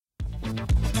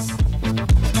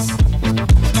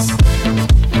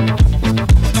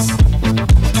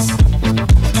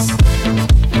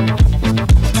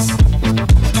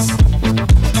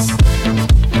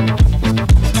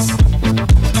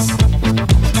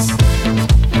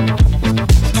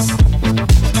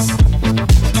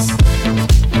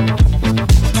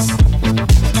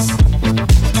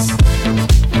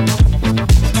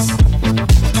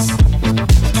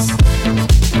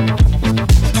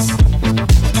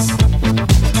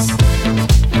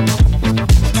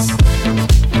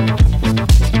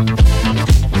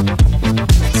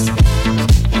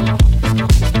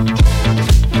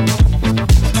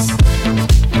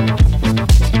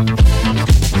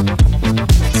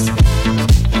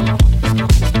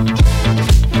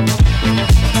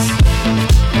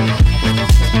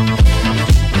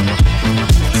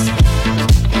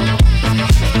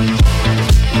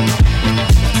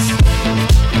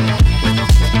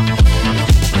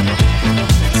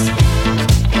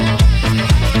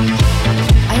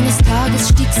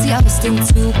dem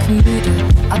Zug müde,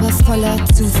 aber voller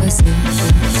Zuversicht.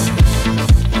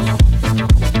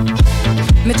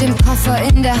 Mit dem Koffer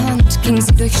in der Hand ging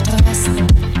sie durch Straßen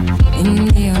im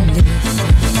Neonlicht.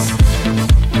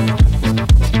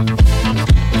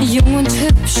 Jung und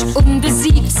hübsch,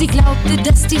 unbesiegt, sie glaubte,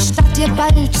 dass die Stadt ihr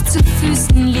bald zu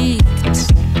Füßen liegt.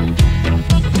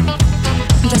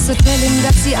 Das Hotel, in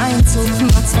das sie einzog,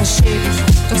 war zwar schäbig,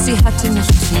 doch sie hatte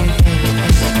nicht viel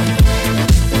Geld.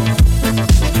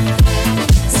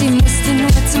 Sie musste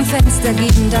nur zum Fenster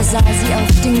gehen, da sah sie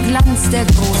auf den Glanz der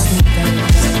großen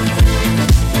Welt.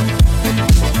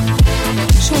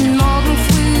 Schon morgen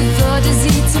früh würde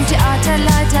sie zum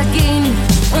Theaterleiter gehen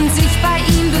und sich bei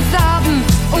ihm bewerben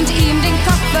und ihm den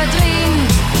Kopf verdrehen.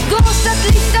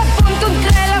 Großstadtlichter bunt und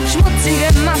grell auf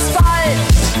schmutzigem Asphalt.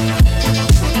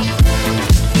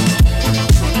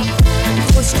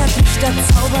 Großstadtlichter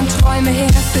zaubern Träume her,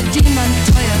 für die man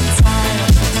teuer zahlt.